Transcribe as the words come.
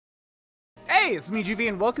It's me, GV,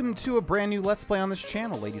 and welcome to a brand new Let's Play on this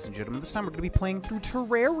channel, ladies and gentlemen. This time we're going to be playing through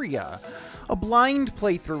Terraria. A blind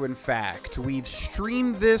playthrough, in fact. We've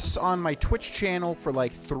streamed this on my Twitch channel for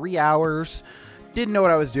like 3 hours. Didn't know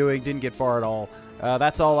what I was doing, didn't get far at all.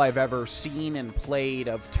 That's all I've ever seen and played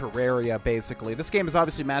of Terraria, basically. This game is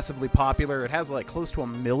obviously massively popular. It has like close to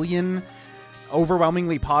 1 million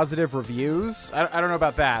overwhelmingly positive reviews. I don't know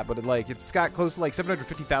about that, but it's got close to like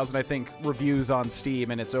 750,000, I think, reviews on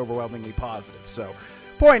Steam, and it's overwhelmingly positive. So,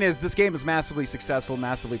 point is, this game is massively successful,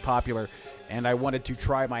 massively popular, and I wanted to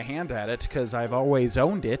try my hand at it because I've always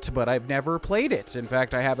owned it, but I've never played it. In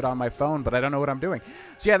fact, I have it on my phone, but I don't know what I'm doing.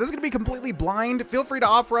 So yeah, this is going to be completely blind. Feel free to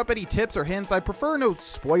offer up any tips or hints. I prefer no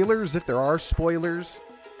spoilers if there are spoilers.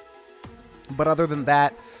 But other than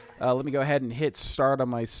that, let me go ahead and hit start on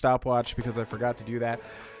my stopwatch because I forgot to do that.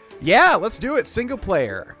 Yeah, let's do it. Single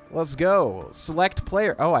player. Let's go. Select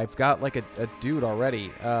player. Oh, I've got like a dude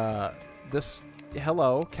already.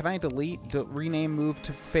 Hello. Can I delete? Rename, move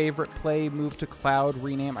to favorite, play, move to cloud,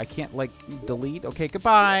 rename. I can't like delete. Okay,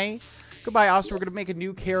 goodbye. Goodbye, Austin. We're going to make a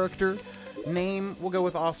new character. Name, we'll go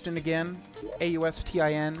with Austin again.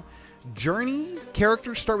 Austin. Journey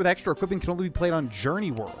characters start with extra equipment, can only be played on Journey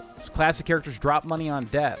worlds. Classic characters drop money on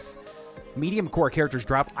death. Medium core characters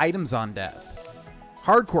drop items on death.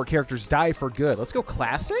 Hardcore characters die for good. Let's go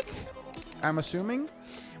classic, I'm assuming.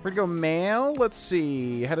 We're gonna go male. Let's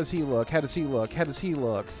see. How does he look? How does he look? How does he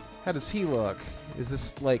look? How does he look? Is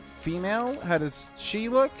this like female? How does she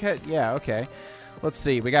look? Yeah, okay. Let's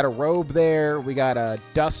see. We got a robe there. We got a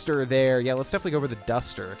duster there. Yeah, let's definitely go over the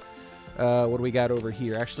duster. What do we got over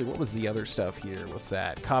here? Actually, what was the other stuff here? What's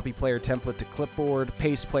that? Copy player template to clipboard.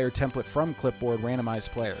 Paste player template from clipboard. Randomize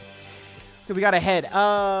player. Okay, we got a head.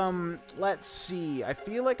 Let's see. I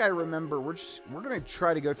feel like I remember. We're going to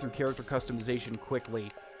try to go through character customization quickly.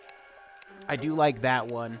 I do like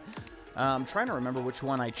that one. I'm trying to remember which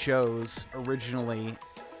one I chose originally.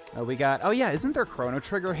 We got... Oh, yeah. Isn't there Chrono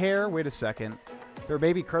Trigger hair? Wait a second. There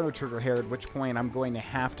may be Chrono Trigger hair, at which point I'm going to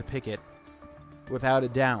have to pick it. Without a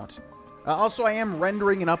doubt. Also, I am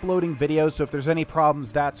rendering and uploading videos, so if there's any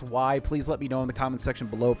problems, that's why. Please let me know in the comment section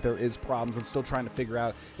below if there is problems. I'm still trying to figure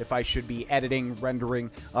out if I should be editing,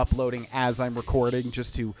 rendering, uploading as I'm recording,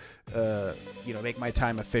 just to, you know, make my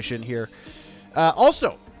time efficient here.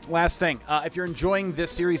 Also, last thing, if you're enjoying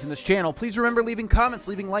this series and this channel, please remember leaving comments,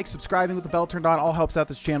 leaving likes, subscribing with the bell turned on. All helps out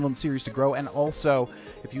this channel and series to grow. And also,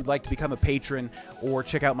 if you'd like to become a patron or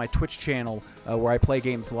check out my Twitch channel where I play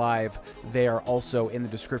games live, they are also in the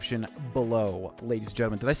description below, ladies and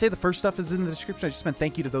gentlemen. Did I say the first stuff is in the description? I just meant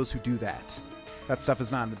thank you to those who do that. That stuff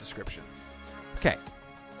is not in the description. Okay.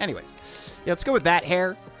 Anyways, yeah, let's go with that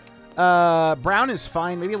hair. Brown is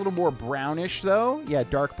fine. Maybe a little more brownish, though. Yeah,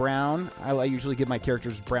 dark brown. I usually give my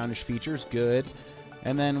characters brownish features. Good.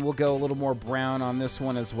 And then we'll go a little more brown on this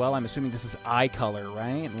one as well. I'm assuming this is eye color,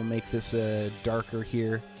 right? We'll make this darker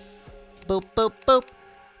here. Boop, boop, boop.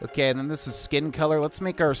 Okay, and then this is skin color. Let's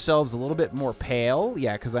make ourselves a little bit more pale.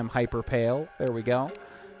 Yeah, because I'm hyper pale. There we go.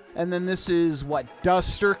 And then this is, what,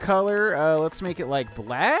 duster color? Let's make it like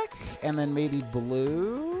black. And then maybe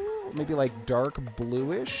blue. Maybe like dark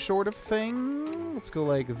bluish sort of thing. Let's go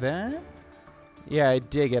like that. Yeah, I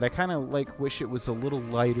dig it. I kind of like wish it was a little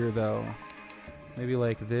lighter though. Maybe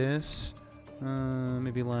like this.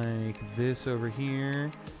 Maybe like this over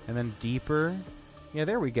here. And then deeper. Yeah,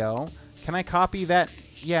 there we go. Can I copy that?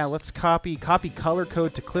 Yeah, let's copy color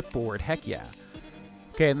code to clipboard. Heck yeah.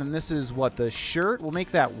 Okay, and then this is what, the shirt? We'll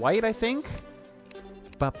make that white, I think.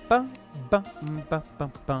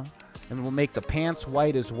 And we'll make the pants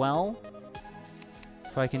white as well.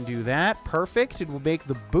 If I can do that. Perfect. And we'll make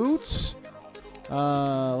the boots.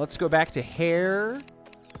 Let's go back to hair.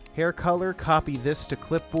 Hair color. Copy this to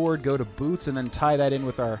clipboard. Go to boots. And then tie that in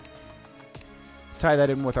with our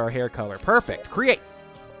hair color. Perfect. Create.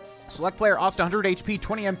 Select player. Austin 100 HP.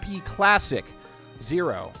 20 MP. Classic.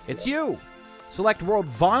 0. It's you. Select world.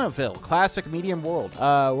 Vanaville. Classic medium world.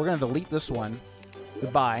 We're going to delete this one.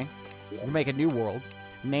 Goodbye. We'll make a new world.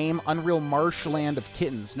 Name, Unreal Marshland of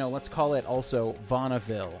Kittens. No, let's call it also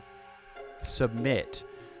Vanaville. Submit.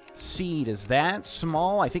 Seed, is that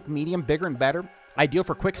small? I think medium, bigger and better. Ideal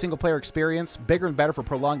for quick single-player experience. Bigger and better for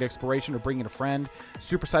prolonged exploration or bringing a friend.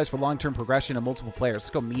 Supersized for long-term progression and multiple players.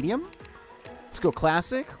 Let's go medium. Let's go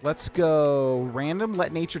classic. Let's go random.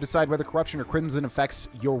 Let nature decide whether corruption or crimson affects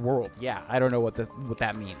your world. Yeah, I don't know what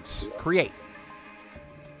that means. Create.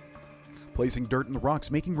 Placing dirt in the rocks,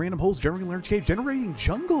 making random holes, generating large caves, generating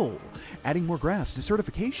jungle, adding more grass,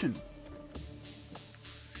 desertification.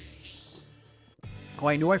 Oh,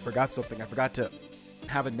 I knew I forgot something. I forgot to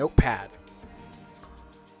have a notepad.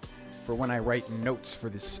 for when I write notes for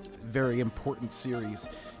this very important series.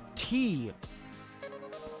 T1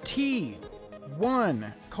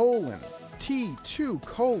 colon T2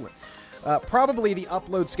 colon. Probably the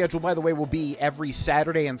upload schedule, by the way, will be every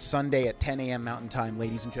Saturday and Sunday at 10 a.m. Mountain Time,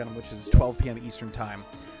 ladies and gentlemen, which is 12 p.m. Eastern Time.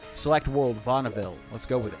 Select World, Vonneville. Let's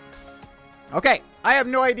go with it. Okay, I have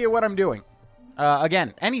no idea what I'm doing.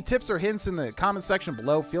 Again, any tips or hints in the comment section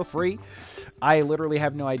below, feel free. I literally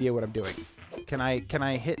have no idea what I'm doing. Can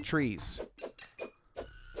I hit trees?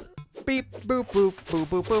 Beep, boop, boop, boop,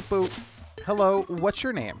 boop, boop, boop. Hello, what's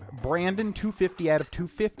your name? Brandon, 250 out of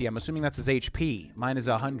 250. I'm assuming that's his HP. Mine is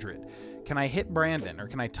 100. Can I hit Brandon, or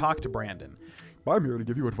can I talk to Brandon? I'm here to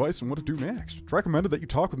give you advice on what to do next. It's recommended that you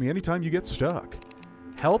talk with me anytime you get stuck.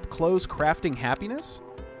 Help close crafting happiness?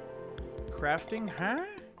 Crafting, huh?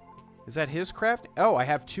 Is that his craft? Oh, I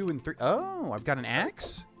have 2 and 3. Oh, I've got an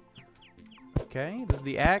axe? Okay, this is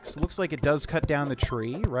the axe. Looks like it does cut down the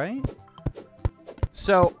tree, right?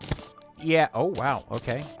 So, yeah. Oh, wow.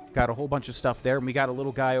 Okay. Got a whole bunch of stuff there. And we got a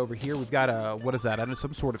little guy over here. We've got a, what is that? I don't know,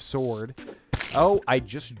 some sort of sword. Oh, I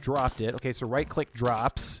just dropped it. Okay, so right-click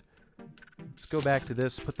drops. Let's go back to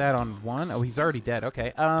this. Put that on 1. Oh, he's already dead.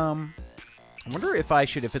 Okay. I wonder if I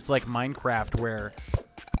should, if it's like Minecraft where,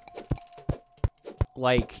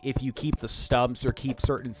 like, if you keep the stumps or keep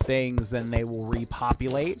certain things, then they will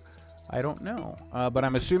repopulate. I don't know. But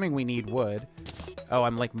I'm assuming we need wood. Oh,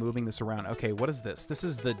 I'm, like, moving this around. Okay, what is this? This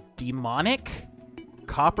is the demonic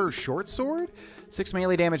copper short sword? 6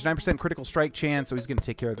 melee damage, 9% critical strike chance. So he's going to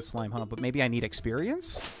take care of the slime, huh? But maybe I need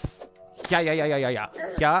experience? Yeah. We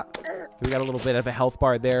got a little bit of a health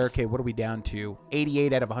bar there. Okay, what are we down to?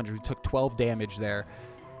 88 out of 100. We took 12 damage there.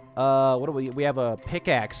 What do we have a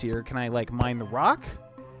pickaxe here. Can I, like, mine the rock?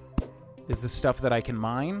 Is this stuff that I can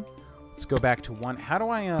mine? Let's go back to 1. How do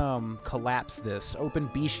I, collapse this? Open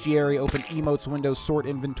bestiary, open emotes window, sort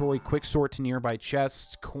inventory, quick sort to nearby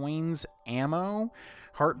chests, coins, ammo,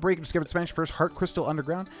 heartbreak, discovered Spanish first, heart crystal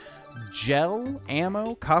underground, gel,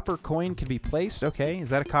 ammo, copper coin can be placed. Okay,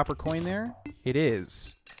 is that a copper coin there? It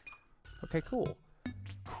is. Okay, cool.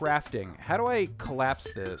 Crafting. How do I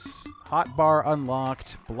collapse this? Hotbar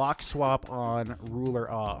unlocked, block swap on,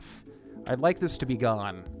 ruler off. I'd like this to be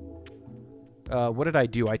gone. What did I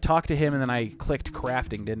do? I talked to him and then I clicked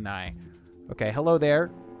crafting, didn't I? Okay, hello there.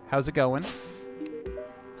 How's it going?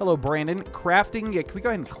 Hello, Brandon. Crafting. Yeah, can we go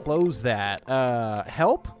ahead and close that?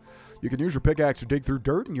 Help? You can use your pickaxe to dig through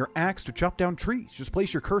dirt and your axe to chop down trees. Just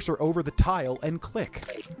place your cursor over the tile and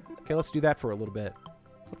click. Okay, let's do that for a little bit.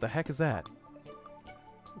 What the heck is that?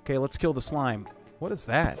 Okay, let's kill the slime. What is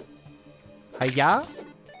that? Hiya?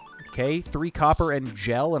 Okay, 3 copper and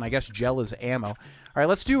gel, and I guess gel is ammo. All right,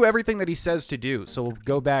 let's do everything that he says to do. So we'll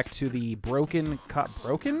go back to the broken...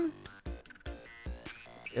 broken?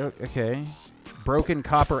 Okay. Broken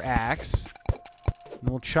copper axe. And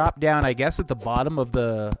we'll chop down, I guess, at the bottom of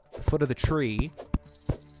the foot of the tree.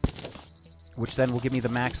 Which then will give me the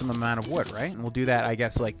maximum amount of wood, right? And we'll do that, I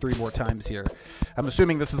guess, like 3 more times here. I'm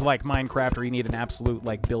assuming this is like Minecraft where you need an absolute,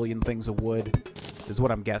 like, billion things of wood. Is what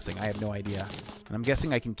I'm guessing. I have no idea. And I'm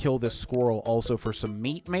guessing I can kill this squirrel also for some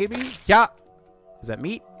meat, maybe? Yeah! Is that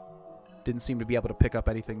meat? Didn't seem to be able to pick up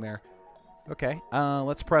anything there. Okay,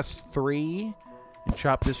 let's press 3 and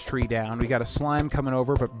chop this tree down. We got a slime coming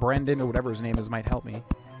over, but Brendan, or whatever his name is, might help me.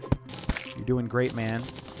 You're doing great, man.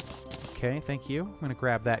 Okay, thank you. I'm going to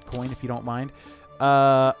grab that coin if you don't mind.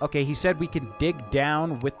 Okay, he said we can dig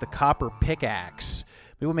down with the copper pickaxe.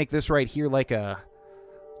 Maybe we'll make this right here like a...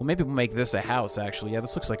 Well, maybe we'll make this a house, actually. Yeah,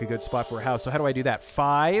 this looks like a good spot for a house. So how do I do that?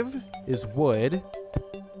 5 is wood.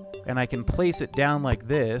 And I can place it down like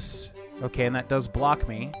this. Okay, and that does block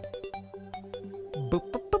me.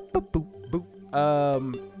 Boop, boop, boop, boop, boop,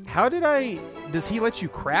 boop. How did I... Does he let you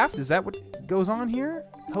craft? Is that what goes on here?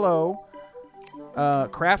 Hello.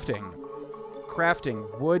 Crafting.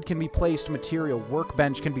 Crafting. Wood can be placed, material.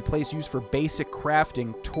 Workbench can be placed, used for basic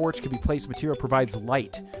crafting. Torch can be placed, material provides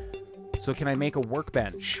light. So can I make a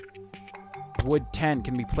workbench? Wood 10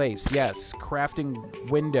 can be placed. Yes.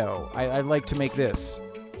 Crafting window. I'd like to make this.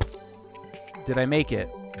 Did I make it?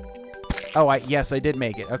 Oh, yes, I did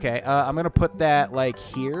make it. Okay, I'm going to put that, like,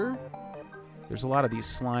 here. There's a lot of these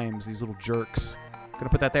slimes, these little jerks. I'm going to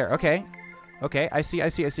put that there. Okay. Okay, I see.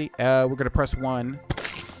 We're going to press 1.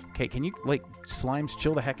 Okay, can you, like, slimes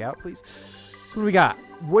chill the heck out, please? So what do we got?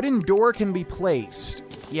 Wooden door can be placed.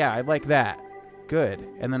 Yeah, I like that. Good.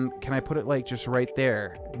 And then can I put it, like, just right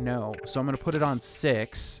there? No. So I'm going to put it on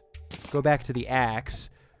 6. Go back to the axe.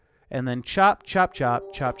 And then chop, chop,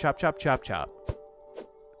 chop, chop, chop, chop, chop, chop.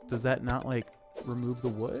 Does that not, like, remove the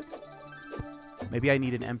wood? Maybe I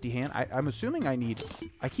need an empty hand. I'm assuming I need...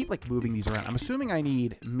 I keep, like, moving these around. I'm assuming I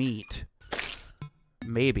need meat.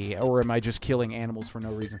 Maybe. Or am I just killing animals for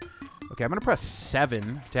no reason? Okay, I'm going to press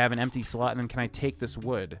 7 to have an empty slot, and then can I take this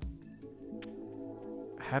wood?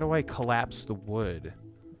 How do I collapse the wood?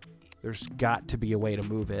 There's got to be a way to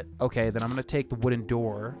move it. Okay, then I'm going to take the wooden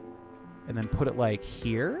door and then put it, like,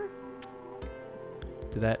 here?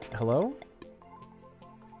 Did that... Hello?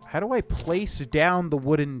 How do I place down the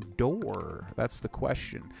wooden door? That's the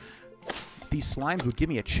question. These slimes would give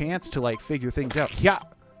me a chance to, like, figure things out. Yeah!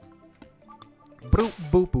 Boop,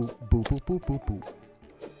 boop, boop, boop, boop, boop, boop, boop.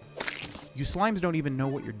 You slimes don't even know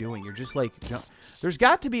what you're doing. You're just, like... There's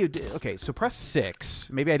got to be a... Okay, so press 6.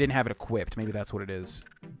 Maybe I didn't have it equipped. Maybe that's what it is.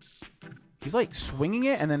 He's, like, swinging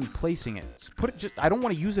it and then placing it. Just put it... Just, I don't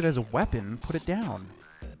want to use it as a weapon. Put it down.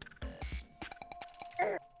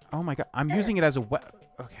 Oh, my God. I'm using it as a weapon.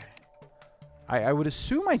 Okay. I would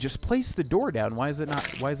assume I just placed the door down. Why is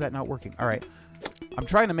that not working? All right. I'm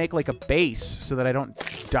trying to make like a base so that I don't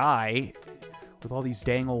die with all these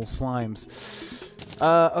dang old slimes.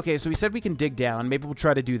 Okay, so we said we can dig down. Maybe we'll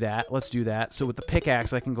try to do that. Let's do that. So with the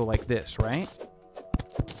pickaxe, I can go like this, right?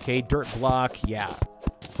 Okay, dirt block. Yeah.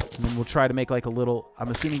 And then we'll try to make like a little...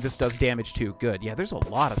 I'm assuming this does damage too. Good. Yeah, there's a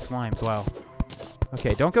lot of slimes. Wow.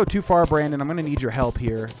 Okay, don't go too far, Brandon. I'm going to need your help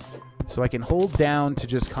here. So I can hold down to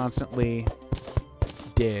just constantly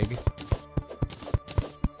dig.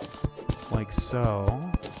 Like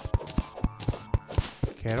so.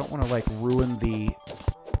 Okay, I don't want to like ruin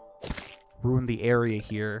the area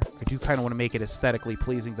here. I do kind of want to make it aesthetically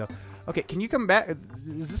pleasing though. Okay, can you come back?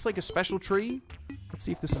 Is this like a special tree? Let's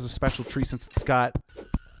see if this is a special tree since it's got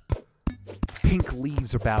pink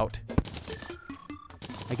leaves about.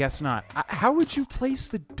 I guess not. How would you place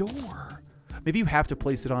the door? Maybe you have to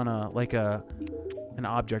place it on an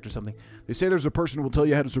object or something. They say there's a person who will tell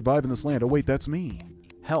you how to survive in this land. Oh, wait, that's me.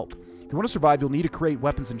 Help. If you want to survive, you'll need to create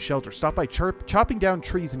weapons and shelter. Stop by chopping down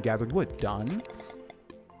trees and gathering wood. Done.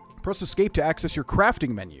 Press escape to access your crafting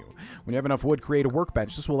menu. When you have enough wood, create a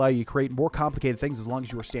workbench. This will allow you to create more complicated things as long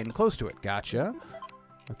as you are standing close to it. Gotcha.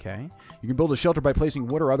 Okay. You can build a shelter by placing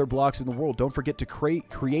wood or other blocks in the world. Don't forget to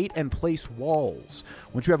create and place walls.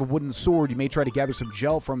 Once you have a wooden sword, you may try to gather some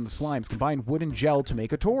gel from the slimes. Combine wood and gel to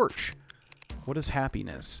make a torch. What is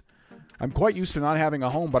happiness? I'm quite used to not having a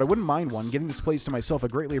home, but I wouldn't mind one. Getting this place to myself, I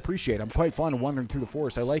greatly appreciate. I'm quite fond of wandering through the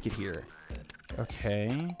forest. I like it here. Okay.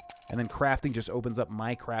 And then crafting just opens up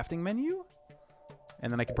my crafting menu.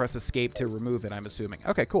 And then I can press escape to remove it, I'm assuming.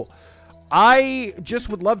 Okay, cool. I just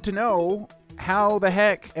would love to know how the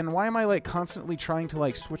heck, and why am I like constantly trying to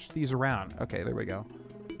like switch these around? Okay, there we go.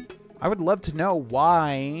 I would love to know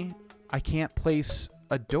why I can't place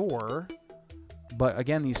a door, but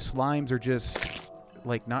again, these slimes are just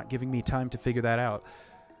like not giving me time to figure that out.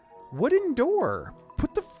 Wooden door.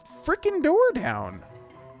 Put the freaking door down.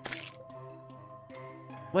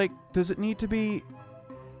 Like, does it need to be...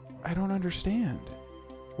 I don't understand.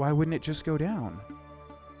 Why wouldn't it just go down?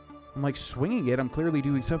 I'm like swinging it. I'm clearly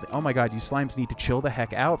doing something. Oh my god, you slimes need to chill the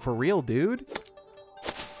heck out. For real, dude.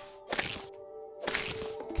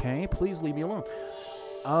 Okay, please leave me alone.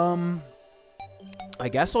 I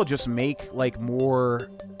guess I'll just make like more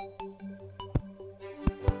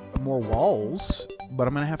walls, but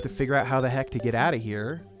I'm gonna have to figure out how the heck to get out of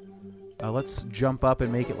here. Let's jump up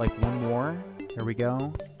and make it like one more. There we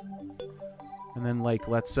go. And then like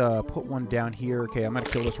let's put one down here. Okay, I'm gonna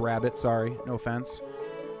kill this rabbit. Sorry, no offense.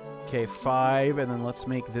 Okay, 5, and then let's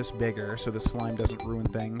make this bigger so the slime doesn't ruin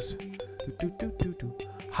things.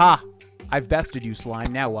 Ha! I've bested you,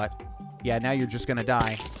 slime. Now what? Yeah, now you're just gonna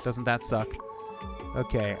die. Doesn't that suck?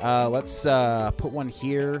 Okay, let's put one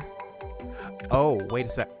here. Oh, wait a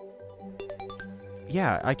sec.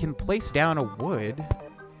 Yeah, I can place down a wood.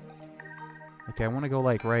 Okay, I want to go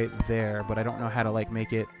like right there, but I don't know how to like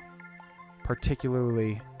make it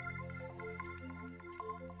particularly...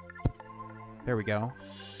 There we go.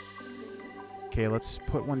 Okay, let's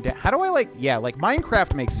put one down. How do I like... Yeah, like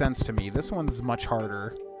Minecraft makes sense to me. This one's much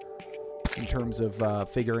harder in terms of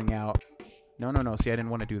figuring out... No. See, I didn't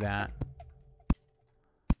want to do that.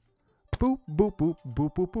 Boop, boop, boop,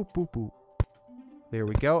 boop, boop, boop, boop, boop. There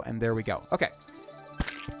we go, and there we go. Okay.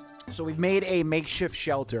 So we've made a makeshift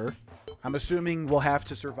shelter. I'm assuming we'll have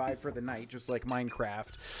to survive for the night, just like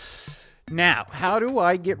Minecraft. Now, how do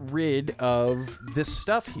I get rid of this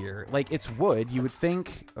stuff here? Like, it's wood. You would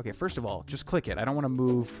think... Okay, first of all, just click it. I don't want to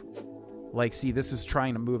move... Like, see, this is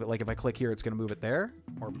trying to move it. Like, if I click here, it's going to move it there?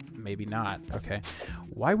 Or maybe not. Okay.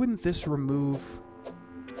 Why wouldn't this remove...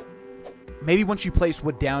 Maybe once you place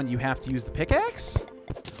wood down, you have to use the pickaxe?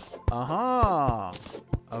 Uh-huh.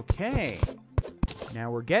 Okay.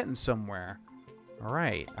 Now we're getting somewhere. All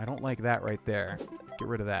right. I don't like that right there. Get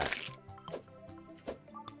rid of that.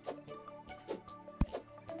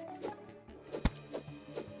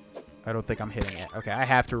 I don't think I'm hitting it. Okay, I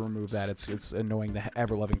have to remove that. It's annoying the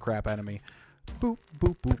ever-loving crap out of me. Boop,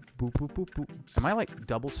 boop, boop, boop, boop, boop, boop. Am I, like,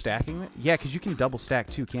 double stacking it? Yeah, because you can double stack,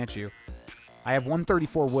 too, can't you? I have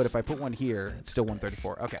 134 wood. If I put one here, it's still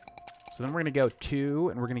 134. Okay. So then we're going to go 2,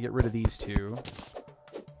 and we're going to get rid of these 2.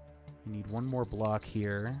 We need one more block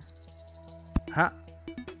here. Ha!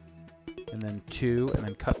 And then 2, and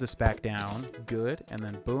then cut this back down. Good. And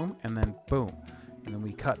then boom, and then boom. And then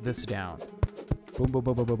we cut this down. Boom, boom,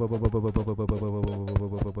 boom, boom, boom, boom, boom, boom, boom, boom, boom,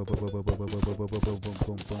 boom,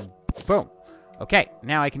 boom, boom. Boom. Okay,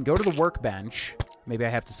 now I can go to the workbench. Maybe I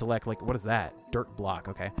have to select, like, what is that? Dirt block,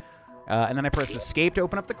 okay. And then I press escape to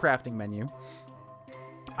open up the crafting menu.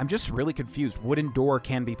 I'm just really confused. Wooden door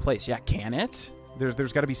can be placed. Yeah, can it?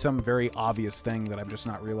 There's got to be some very obvious thing that I'm just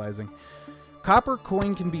not realizing. Copper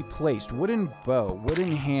coin can be placed. Wooden bow,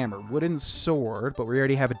 wooden hammer, wooden sword, but we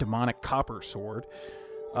already have a demonic copper sword.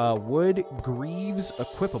 Wood greaves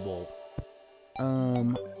equipable.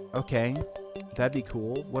 Okay. That'd be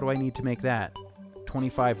cool. What do I need to make that?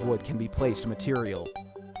 25 wood can be placed. Material.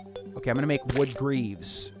 Okay, I'm going to make wood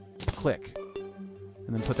greaves. Click.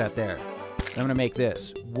 And then put that there. Then I'm going to make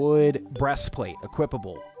this. Wood breastplate.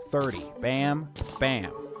 Equipable. 30. Bam.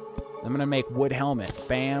 Bam. I'm going to make wood helmet.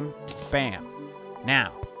 Bam. Bam.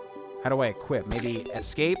 Now, how do I equip? Maybe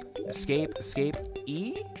escape, escape, escape,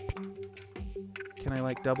 E? Can I,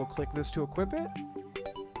 like, double-click this to equip it?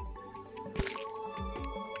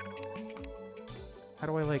 How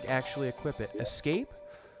do I, like, actually equip it? Escape?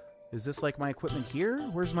 Is this, like, my equipment here?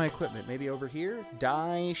 Where's my equipment? Maybe over here?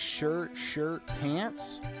 Dye, shirt,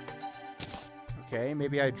 pants. Okay,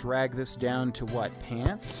 maybe I drag this down to what?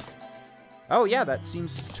 Pants? Oh, yeah, that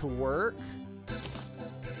seems to work.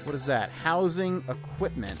 What is that? Housing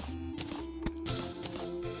equipment.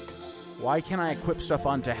 Why can't I equip stuff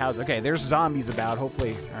onto house? Okay, there's zombies about.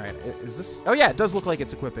 Hopefully. All right. Is this? Oh, yeah, it does look like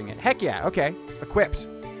it's equipping it. Heck yeah. Okay. Equipped.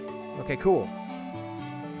 Okay, cool.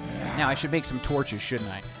 Now, I should make some torches, shouldn't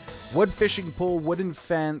I? Wood fishing pole, wooden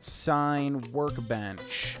fence, sign,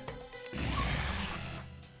 workbench.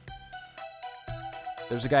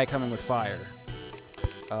 There's a guy coming with fire.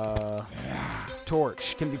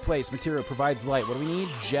 Torch can be placed. Material provides light. What do we need?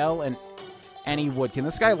 Gel and any wood. Can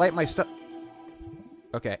this guy light my stuff?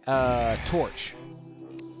 Okay, torch.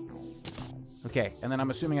 Okay, and then I'm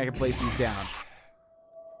assuming I can place these down.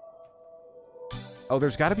 Oh,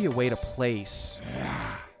 there's got to be a way to place.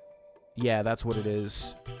 Yeah, that's what it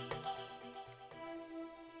is.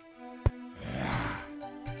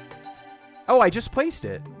 Oh, I just placed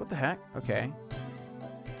it. What the heck? Okay.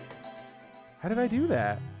 How did I do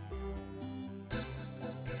that?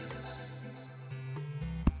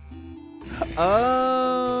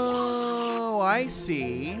 Oh, I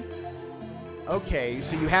see. Okay,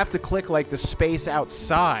 so you have to click, like, the space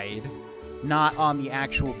outside, not on the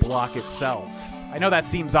actual block itself. I know that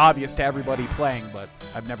seems obvious to everybody playing, but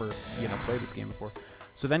I've never, you know, played this game before.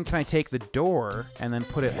 So then can I take the door and then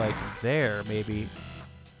put it, like, there, maybe?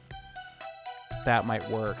 That might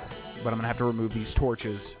work, but I'm going to have to remove these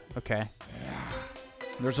torches. Okay.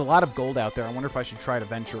 There's a lot of gold out there. I wonder if I should try to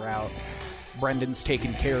venture out. Brendan's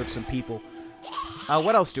taking care of some people.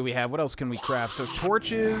 What else do we have? What else can we craft? So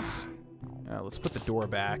torches. Let's put the door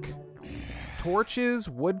back. Torches,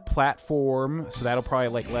 wood platform. So that'll probably,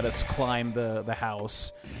 like, let us climb the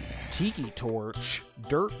house. Tiki torch,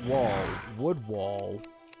 dirt wall, wood wall,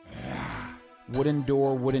 wooden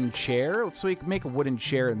door, wooden chair. Let's make a wooden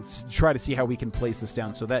chair and try to see how we can place this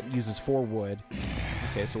down. So that uses 4 wood.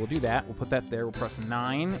 Okay, so we'll do that. We'll put that there. We'll press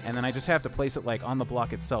 9, and then I just have to place it, like, on the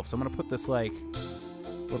block itself. So I'm gonna put this, like,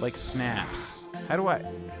 with, like, snaps. How do I?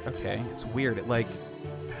 Okay, it's weird. It, like,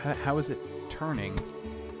 how is it turning?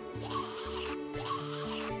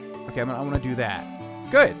 Okay, I'm gonna do that.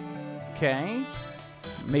 Good. Okay.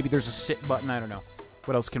 Maybe there's a sit button. I don't know.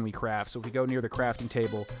 What else can we craft? So if we go near the crafting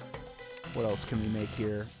table, what else can we make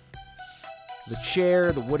here? The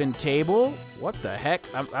chair, the wooden table. What the heck?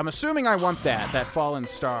 I'm assuming I want that fallen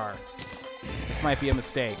star. This might be a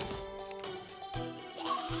mistake.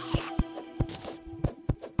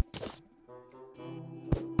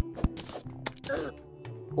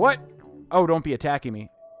 What? Oh, don't be attacking me.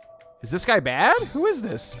 Is this guy bad? Who is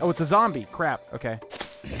this? Oh, it's a zombie. Crap. Okay.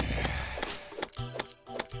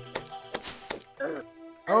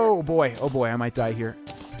 Oh, boy. Oh, boy. I might die here.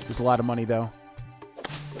 There's a lot of money, though.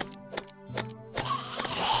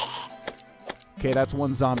 Okay, that's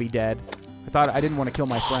 1 zombie dead. I didn't want to kill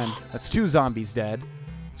my friend. That's 2 zombies dead.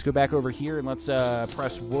 Let's go back over here and let's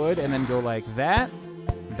press wood and then go like that,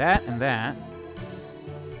 that, and that.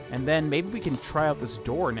 And then maybe we can try out this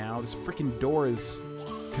door now. This freaking door is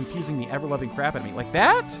confusing the ever-loving crap out of me. Like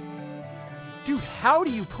that? Dude, how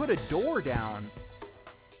do you put a door down?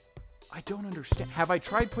 I don't understand. Have I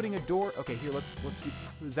tried putting a door? Okay, here, let's do...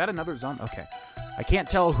 Is that another zombie? Okay. I can't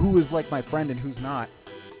tell who is like my friend and who's not.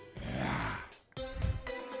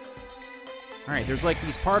 Alright, there's like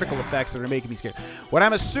these particle effects that are making me scared. What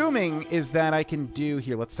I'm assuming is that I can do...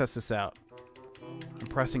 Here, let's test this out. I'm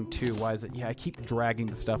pressing 2. Why is it? Yeah, I keep dragging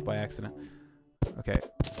the stuff by accident. Okay.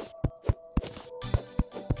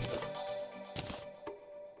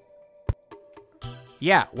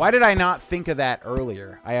 Yeah, why did I not think of that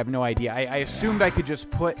earlier? I have no idea. I assumed I could just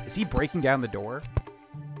put... Is he breaking down the door?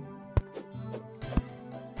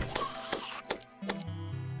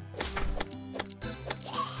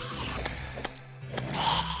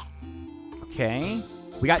 Okay.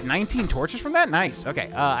 We got 19 torches from that? Nice.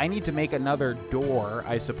 Okay, I need to make another door,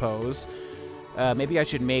 I suppose. Maybe I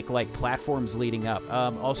should make, like, platforms leading up.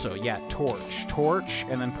 Also, yeah, torch. Torch,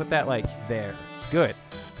 and then put that, like, there. Good.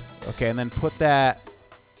 Okay, and then put that...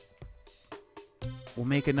 We'll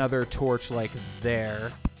make another torch, like,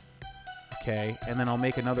 there. Okay, and then I'll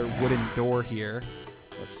make another wooden door here.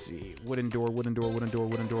 Let's see. Wooden door, wooden door, wooden door,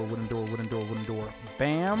 wooden door, wooden door, wooden door, wooden door.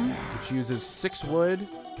 Bam! Which uses 6 wood.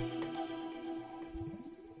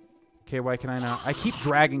 Okay, why can I not? I keep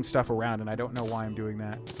dragging stuff around, and I don't know why I'm doing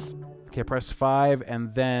that. Okay, press 5,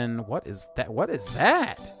 and then... What is that? What is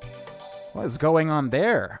that? What is going on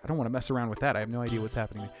there? I don't want to mess around with that. I have no idea what's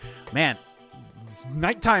happening there. Man,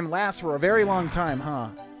 nighttime lasts for a very long time, huh?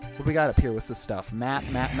 What do we got up here? What's this stuff? Map,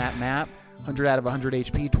 map, map, map. 100 out of 100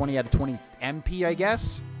 HP, 20 out of 20 MP, I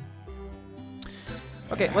guess.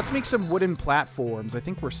 Okay, let's make some wooden platforms. I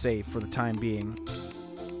think we're safe for the time being.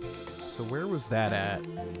 So where was that at?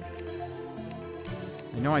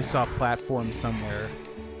 I know I saw platforms somewhere.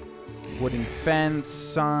 Wooden fence,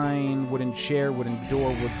 sign, wooden chair, wooden door,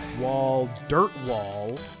 wood wall, dirt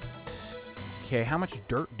wall. Okay, how much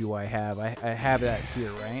dirt do I have? I have that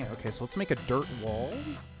here, right? Okay, so let's make a dirt wall.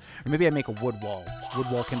 Or maybe I make a wood wall. Wood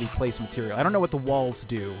wall can be place material. I don't know what the walls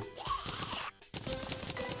do.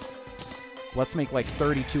 Let's make like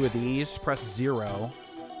 32 of these. Press 0.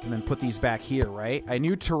 And then put these back here, right? I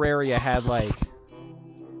knew Terraria had like...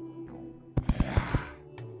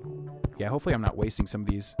 Yeah, hopefully I'm not wasting some of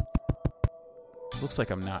these. Looks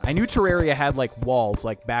like I'm not. I knew Terraria had like walls,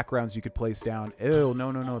 like backgrounds you could place down. Ew,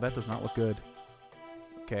 no, no, no. That does not look good.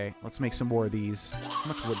 Okay, let's make some more of these. How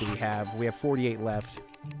much wood do we have? We have 48 left.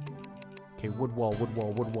 Okay, wood wall, wood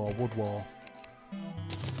wall, wood wall, wood wall.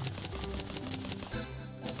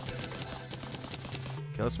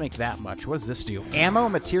 Okay, let's make that much. What does this do? Ammo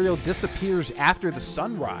material disappears after the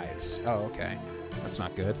sunrise. Oh, okay. That's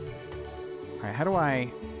not good. All right, how do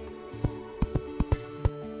I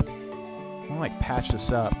like patch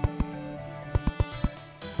this up? I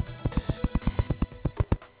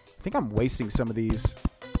think I'm wasting some of these.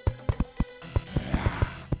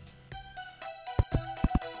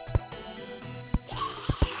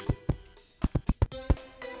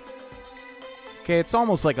 Okay, it's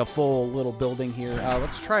almost like a full little building here.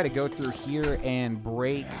 Let's try to go through here and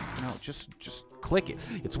break. No, just click it.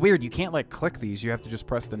 It's weird. You can't like click these. You have to just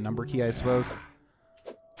press the number key, I suppose.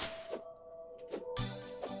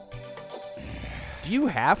 Do you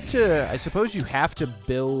have to... I suppose you have to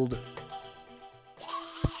build...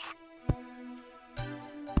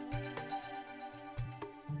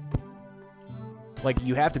 Like,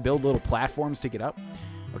 you have to build little platforms to get up?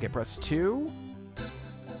 Okay, press 2.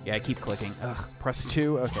 Yeah, I keep clicking. Ugh, press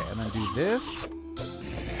 2. Okay, and then do this.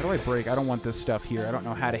 How do I break? I don't want this stuff here. I don't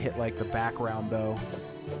know how to hit, like, the background, though.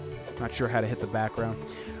 Not sure how to hit the background.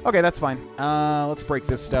 Okay, that's fine. Let's break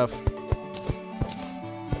this stuff.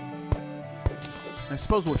 I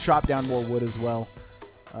suppose we'll chop down more wood as well.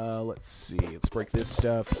 Let's see. Let's break this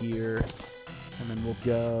stuff here. And then we'll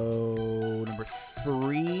go number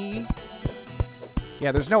 3.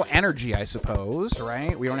 Yeah, there's no energy, I suppose,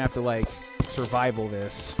 right? We don't have to, like, survival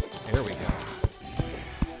this. There we go.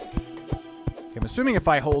 Okay, I'm assuming if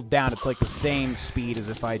I hold down, it's, like, the same speed as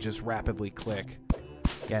if I just rapidly click.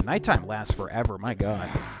 Yeah, nighttime lasts forever. My God.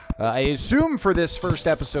 I assume for this first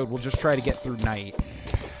episode, we'll just try to get through night.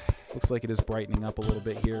 Looks like it is brightening up a little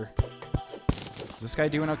bit here. Is this guy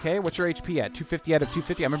doing okay? What's your HP at? 250 out of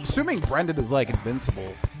 250? I'm assuming Brendan is, like,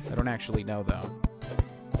 invincible. I don't actually know, though.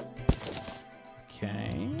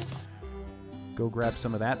 Okay. Go grab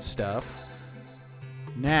some of that stuff.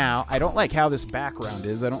 Now, I don't like how this background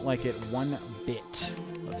is. I don't like it one bit.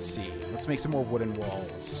 Let's see. Let's make some more wooden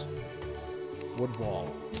walls. Wood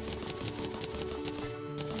wall.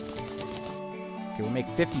 Okay, we'll make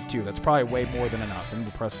 52. That's probably way more than enough. And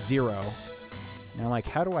we'll press 0. Now, like,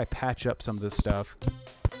 how do I patch up some of this stuff?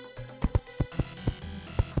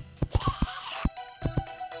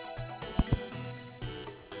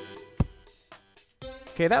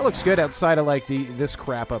 Okay, that looks good outside of, like, this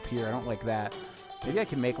crap up here. I don't like that. Maybe I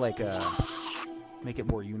can make, like, make it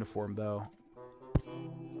more uniform, though.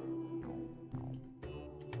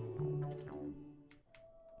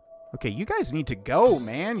 Okay, you guys need to go,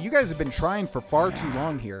 man. You guys have been trying for far too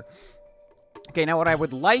long here. Okay, now what I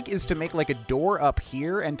would like is to make, like, a door up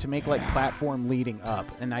here and to make, like, platform leading up.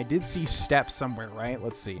 And I did see steps somewhere, right?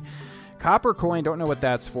 Let's see. Copper coin, don't know what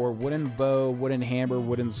that's for. Wooden bow, wooden hammer,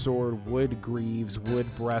 wooden sword, wood greaves, wood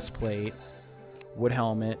breastplate, wood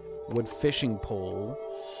helmet, wood fishing pole,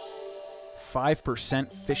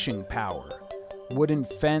 5% fishing power, wooden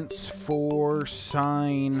fence for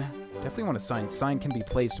sign. Definitely want a sign. Sign can be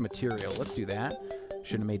placed material. Let's do that.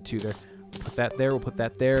 Shouldn't have made 2 there. We'll put that there. We'll put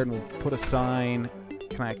that there, and we'll put a sign.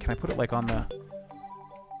 Can I put it like on the?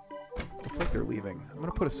 Looks like they're leaving. I'm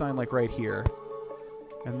gonna put a sign like right here.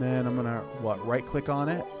 And then I'm going to, what, right-click on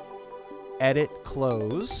it, edit,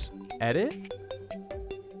 close, edit,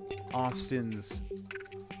 Austin's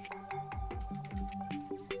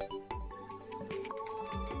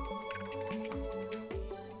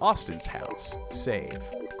house, save,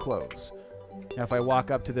 close. Now, if I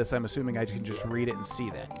walk up to this, I'm assuming I can just read it and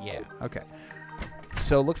see that. Yeah, okay.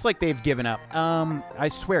 So, it looks like they've given up. I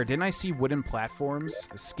swear, didn't I see wooden platforms?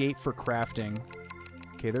 Escape for crafting.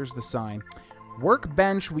 Okay, there's the sign.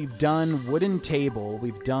 Workbench, we've done. Wooden table,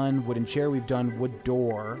 we've done. Wooden chair, we've done. Wood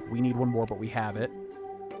door. We need one more, but we have it.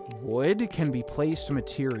 Wood can be placed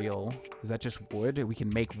material. Is that just wood? We can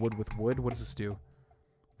make wood with wood. What does this do?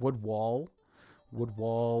 Wood wall. Wood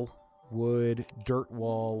wall. Wood. Dirt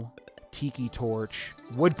wall. Tiki torch.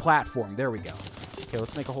 Wood platform. There we go. Okay,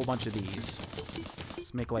 let's make a whole bunch of these.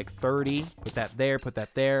 Let's make like 30. Put that there. Put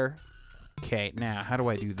that there. Okay, now, how do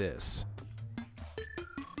I do this?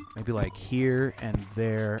 Maybe like here and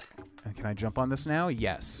there. And can I jump on this now?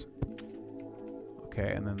 Yes.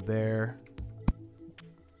 Okay, and then there.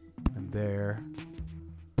 And there.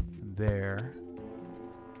 And there.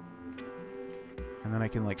 And then I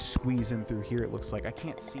can like squeeze in through here, it looks like. I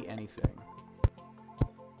can't see anything.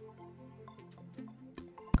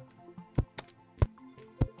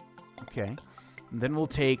 Okay. And then we'll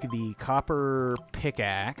take the copper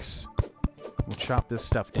pickaxe. We'll chop this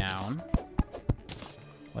stuff down.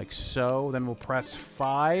 Like so. Then we'll press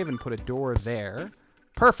 5 and put a door there.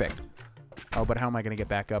 Perfect. Oh, but how am I going to get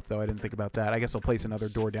back up, though? I didn't think about that. I guess I'll place another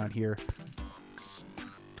door down here.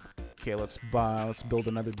 Okay, let's build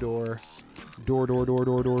another door. Door.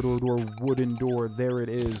 Wooden door. There it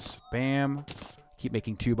is. Bam. Keep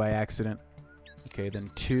making 2 by accident. Okay,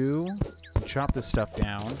 then 2. Chop this stuff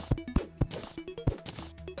down.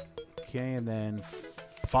 Okay, and then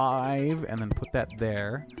 5. And then put that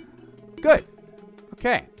there. Good.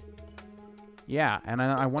 Okay. Yeah, and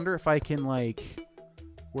I wonder if I can, like...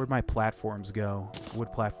 Where'd my platforms go?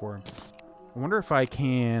 Wood platform. I wonder if I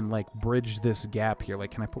can, like, bridge this gap here.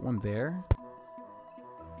 Like, can I put one there?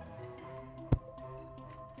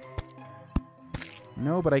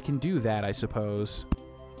 No, but I can do that, I suppose.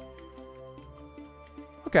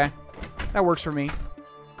 Okay. That works for me.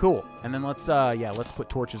 Cool. And then let's, let's put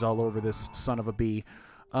torches all over this son of a bee.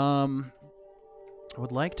 I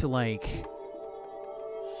would like to, like...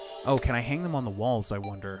 Oh, can I hang them on the walls, I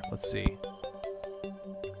wonder? Let's see.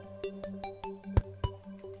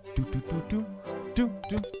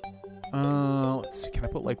 Let's see. Can I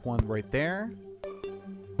put, like, one right there?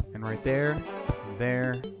 And right there. And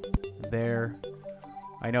there. And there.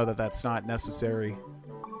 I know that that's not necessary.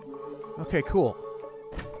 Okay, cool.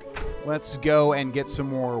 Let's go and get some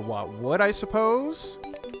more, what, wood, I suppose?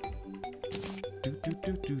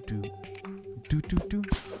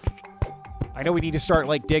 I know we need to start,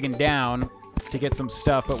 like, digging down to get some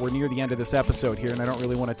stuff, but we're near the end of this episode here, and I don't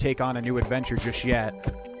really want to take on a new adventure just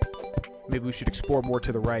yet. Maybe we should explore more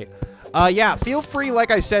to the right. Yeah, feel free,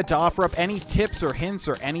 like I said, to offer up any tips or hints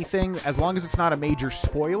or anything, as long as it's not a major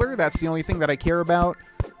spoiler. That's the only thing that I care about,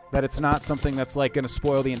 that it's not something that's, like, going to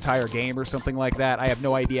spoil the entire game or something like that. I have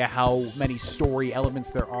no idea how many story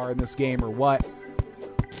elements there are in this game or what.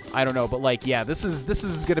 I don't know, but, like, yeah, this is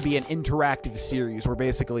going to be an interactive series where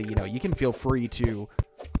basically, you know, you can feel free to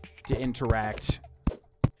interact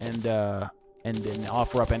and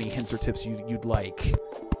offer up any hints or tips you'd like.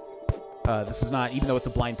 This is not, even though it's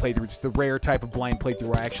a blind playthrough, it's the rare type of blind playthrough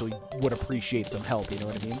where I actually would appreciate some help, you know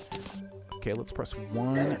what I mean? Okay, let's press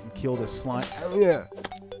 1 and kill this slime. Oh, yeah.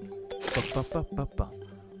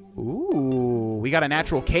 Ooh, we got a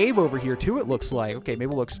natural cave over here, too, it looks like. Okay, maybe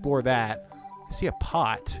we'll explore that. I see a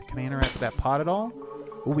pot. Can I interact with that pot at all?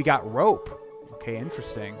 Ooh, we got rope. Okay,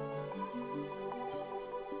 interesting.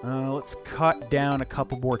 Let's cut down a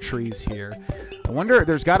couple more trees here. I wonder,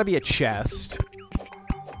 there's got to be a chest.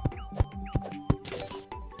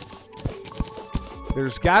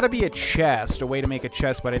 There's got to be a chest, a way to make a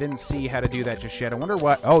chest, but I didn't see how to do that just yet. I wonder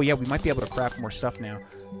what... Oh, yeah, we might be able to craft more stuff now.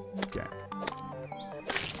 Okay.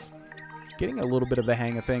 Getting a little bit of the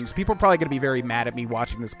hang of things. People are probably going to be very mad at me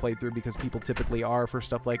watching this playthrough because people typically are for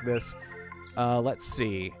stuff like this. Let's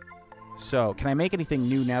see. So, can I make anything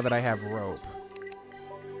new now that I have rope?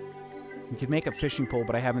 We could make a fishing pole,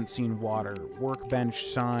 but I haven't seen water. Workbench,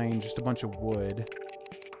 sign, just a bunch of wood.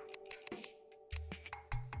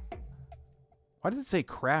 Why does it say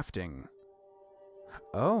crafting?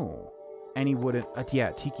 Oh. Any wooden...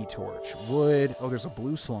 yeah, tiki torch. Wood. Oh, there's a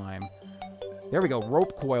blue slime. There we go.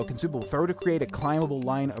 Rope coil. Consumable. Throw to create a climbable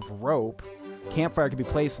line of rope. Campfire can be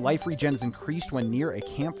placed. Life regen is increased when near a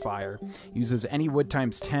campfire. Uses any wood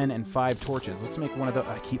times 10 and 5 torches. Let's make one of those.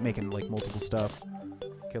 I keep making, like, multiple stuff.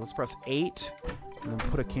 Okay, let's press 8. And then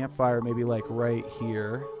put a campfire maybe, like, right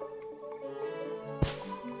here.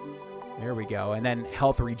 There we go. And then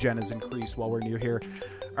health regen is increased while we're near here.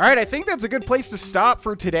 All right, I think that's a good place to stop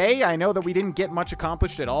for today. I know that we didn't get much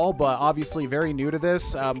accomplished at all, but obviously very new to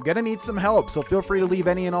this. I'm going to need some help, so feel free to leave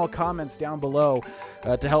any and all comments down below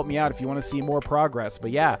to help me out if you want to see more progress.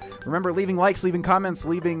 But yeah, remember leaving likes, leaving comments,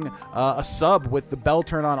 leaving a sub with the bell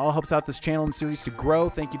turned on all helps out this channel and series to grow.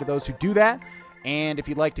 Thank you to those who do that. And if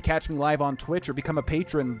you'd like to catch me live on Twitch or become a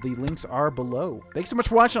patron, the links are below. Thanks so much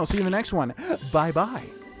for watching. I'll see you in the next one.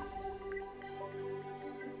 Bye-bye.